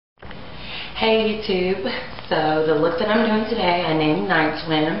Hey YouTube, so the look that I'm doing today I named Night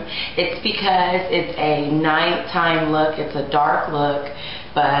Swim. It's because it's a nighttime look, it's a dark look,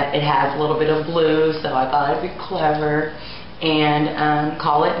 but it has a little bit of blue, so I thought it'd be clever and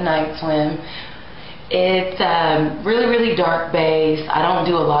call it Night Swim. It's really dark base. I don't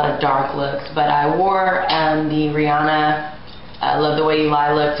do a lot of dark looks, but I wore the Rihanna Love the Way You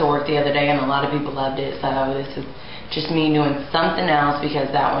Lie look to work the other day, and a lot of people loved it, so this is just me doing something else because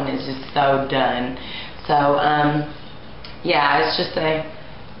that one is just so done. So yeah, it's just a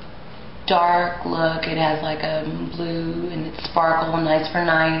dark look. It has like a blue and it's sparkle, nice for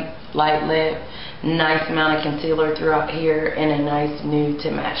night, light lip, nice amount of concealer throughout here, and a nice nude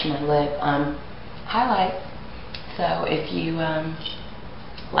to match my lip highlight. So if you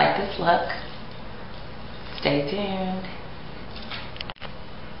like this look, stay tuned.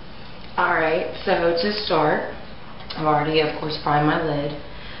 Alright, so to start, I've already, of course, primed my lid.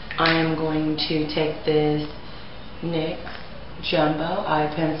 I am going to take this NYX Jumbo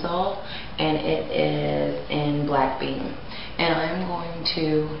Eye Pencil, and it is in Black Bean. And I'm going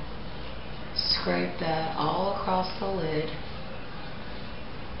to scrape that all across the lid.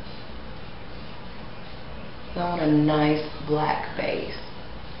 I want a nice black base.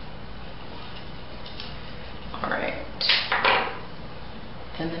 Alright.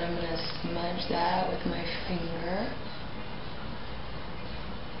 And then I'm going to smudge that with my finger.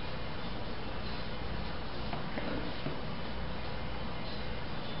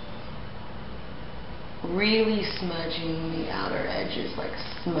 Really smudging the outer edges, like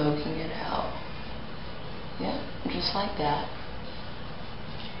smoking it out. Yeah, just like that.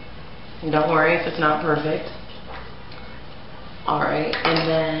 And don't worry if it's not perfect. Alright, and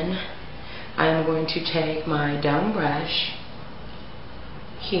then I'm going to take my down brush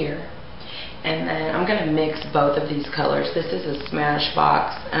here, and then I'm going to mix both of these colors. This is a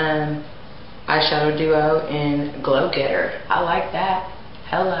Smashbox eyeshadow duo in Glow Getter. I like that.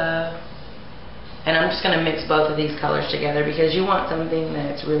 Hello. And I'm just going to mix both of these colors together because you want something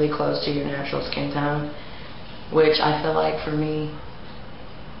that's really close to your natural skin tone, which I feel like for me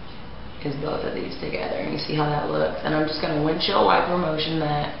is both of these together. And you see how that looks. And I'm just going to windshield wiper motion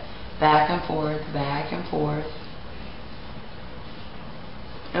that back and forth, back and forth.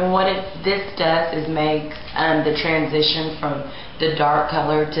 And what this does is makes the transition from the dark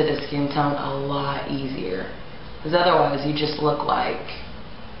color to the skin tone a lot easier. Because otherwise you just look like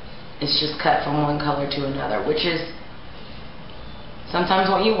it's just cut from one color to another, which is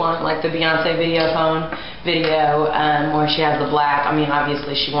sometimes what you want, like the Beyonce video where she has the black. I mean,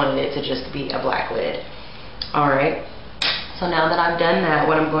 obviously she wanted it to just be a black lid. Alright, so now that I've done that,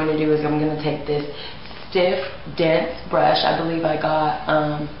 what I'm going to do is I'm going to take this stiff, dense brush. I believe I got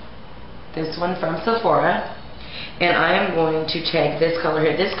this one from Sephora. And I am going to take this color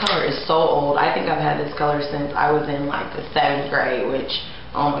here. This color is so old. I think I've had this color since I was in like the 7th grade, which,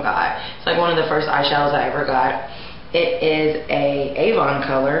 oh my god. It's like one of the first eyeshadows I ever got. It is a Avon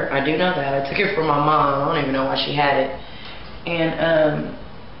color. I do know that. I took it from my mom. I don't even know why she had it. And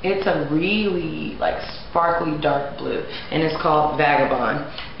it's a really like sparkly dark blue. And it's called Vagabond.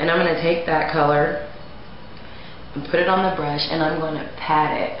 And I'm going to take that color and put it on the brush, and I'm going to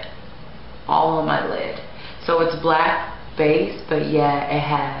pat it all on my lid. So it's black base, but yeah, it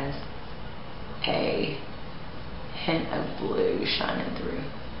has a hint of blue shining through.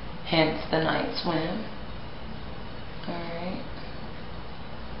 Hence the Night Swim. Alright.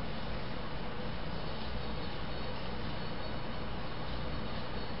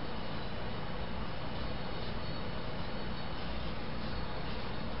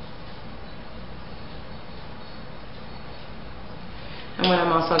 And what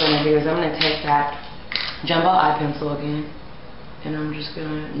I'm also going to do is I'm going to take that Jumbo Eye Pencil again, and I'm just going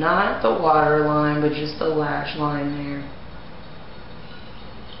to, not the water line, but just the lash line there.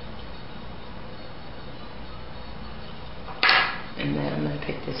 And then I'm going to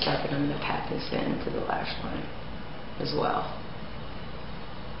pick this up and I'm going to pat this into the lash line as well.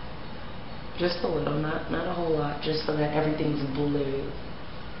 Just a little, not a whole lot, just so that everything's blue.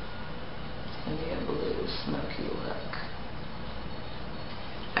 It's going to be a blue smoky look.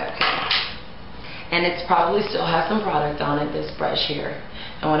 Okay. And it's probably still has some product on it, this brush here.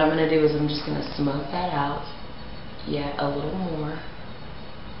 And what I'm going to do is I'm just going to smoke that out yet a little more,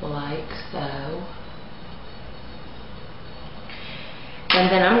 like so.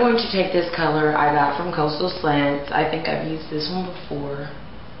 And then I'm going to take this color I got from Coastal Slants. I think I've used this one before.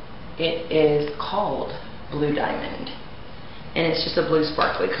 It is called Blue Diamond. And it's just a blue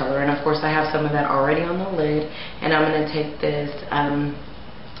sparkly color. And of course I have some of that already on the lid. And I'm going to take this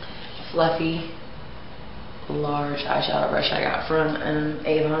fluffy large eyeshadow brush I got from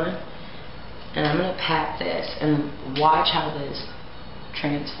Avon, And I'm going to pat this and watch how this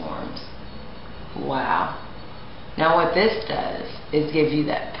transforms. Wow. Now what this does is give you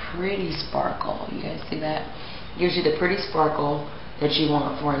that pretty sparkle. You guys see that? Gives you the pretty sparkle that you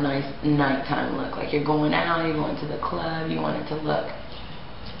want for a nice nighttime look. Like you're going out, you're going to the club, you want it to look.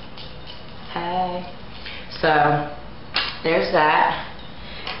 Hey. So there's that.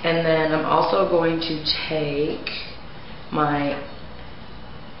 And then I'm also going to take my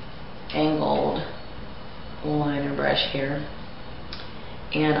angled liner brush here,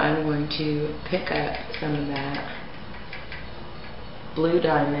 and I'm going to pick up some of that blue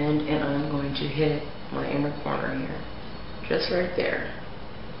diamond, and I'm going to hit my inner corner here, just right there.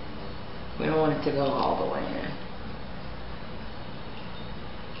 We don't want it to go all the way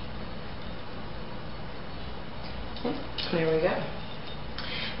in. There we go.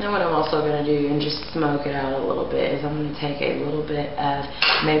 Now what I'm also going to do, and just smoke it out a little bit, is I'm going to take a little bit of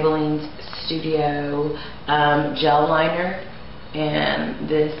Maybelline Studio gel liner, and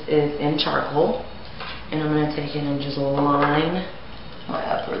this is in charcoal, and I'm going to take it and just line my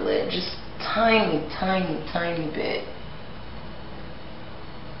upper lid, just tiny, tiny, tiny bit,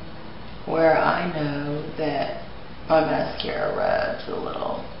 where I know that my mascara rubs a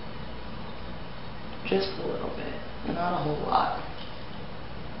little, just a little bit, not a whole lot.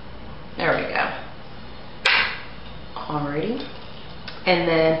 There we go. Alrighty. And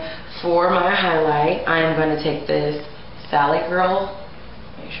then for my highlight, I am going to take this Sally Girl.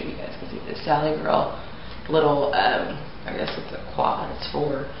 Make sure you guys can see this Sally Girl little, I guess it's a quad. It's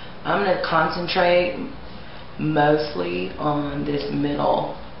for. I'm going to concentrate mostly on this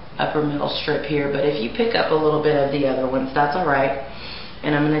middle, upper middle strip here. But if you pick up a little bit of the other ones, that's alright.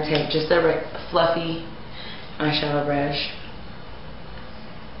 And I'm going to take just a fluffy eyeshadow brush.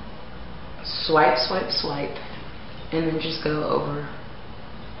 Swipe, swipe, swipe, and then just go over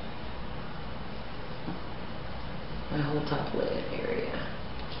my whole top lid area.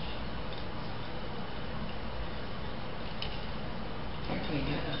 There we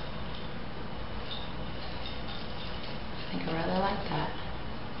go. I think I rather like that.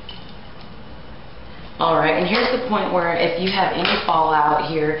 Alright, and here's the point where if you have any fallout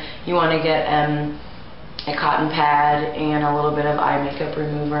here, you want to get a cotton pad and a little bit of eye makeup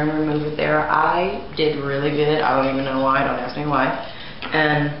remover and remove it there. I did really good. I don't even know why. Don't ask me why.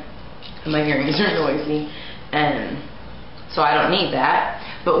 And my earrings are noisy, and so I don't need that.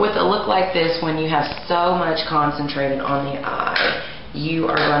 But with a look like this, when you have so much concentrated on the eye, you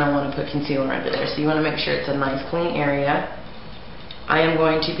are going to want to put concealer under there. So you want to make sure it's a nice clean area. I am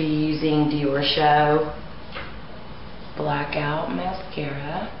going to be using Dior Show Blackout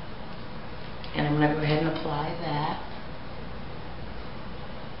Mascara. And I'm going to go ahead and apply that.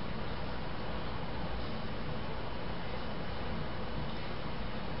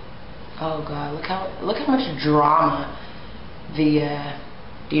 Oh God, look how much drama the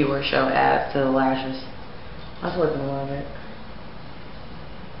Dior Show adds to the lashes. I flipping love it.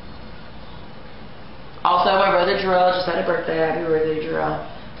 Also, my brother Jarrell just had a birthday. Happy birthday, Jarrell.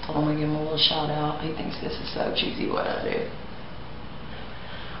 Told him to give him a little shout out. He thinks this is so cheesy what I do.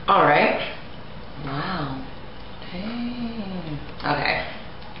 Alright. Wow. Dang. Okay.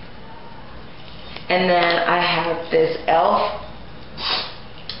 And then I have this e.l.f.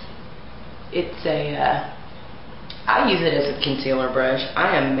 It's a, I use it as a concealer brush.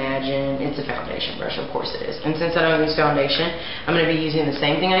 I imagine it's a foundation brush. Of course it is. And since I don't use foundation, I'm going to be using the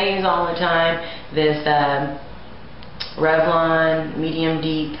same thing I use all the time. This Revlon Medium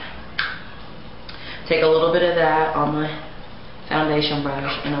Deep. Take a little bit of that on my foundation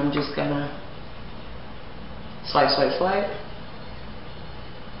brush, and I'm just going to swipe, swipe, swipe.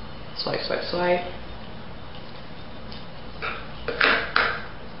 Swipe, swipe, swipe.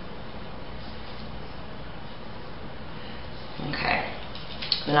 Okay.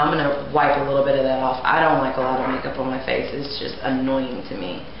 And I'm going to wipe a little bit of that off. I don't like a lot of makeup on my face. It's just annoying to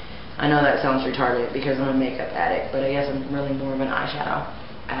me. I know that sounds retarded because I'm a makeup addict, but I guess I'm really more of an eyeshadow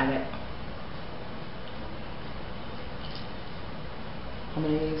addict. I'm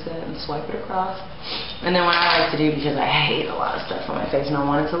going to use it and swipe it across. And then what I like to do, because I hate a lot of stuff on my face and I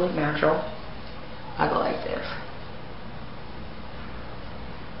want it to look natural, I go like this.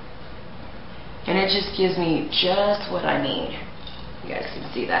 And it just gives me just what I need. You guys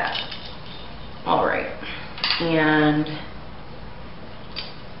can see that. Alright. And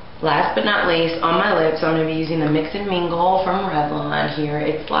last but not least, on my lips, I'm going to be using the Mix and Mingle from Revlon here.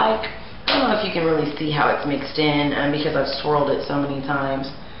 It's like, I don't know if you can really see how it's mixed in because I've swirled it so many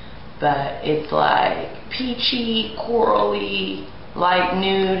times, but it's like peachy, corally, light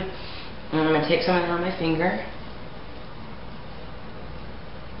nude. And I'm going to take some of it on my finger.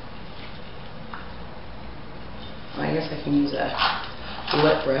 I guess I can use a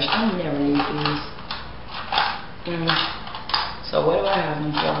lip brush. I never use these. So what do I have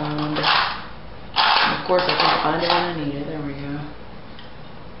them for? Of course I can't find it when I need it. There we go.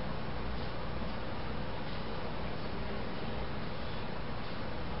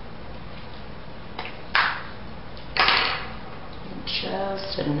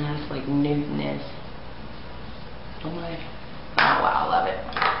 Just enough like nudeness. Oh my. Oh wow, I love it.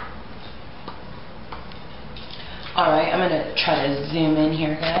 Alright, I'm gonna try to zoom in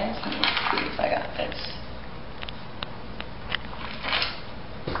here, guys. Let me see if I got this.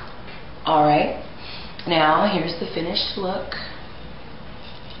 Alright, now here's the finished look.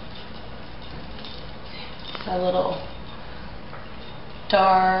 It's a little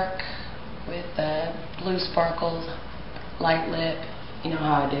dark with blue sparkles, light lip. You know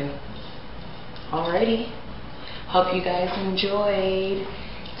how I do. Alrighty. Hope you guys enjoyed.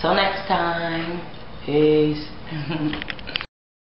 Till next time. Peace.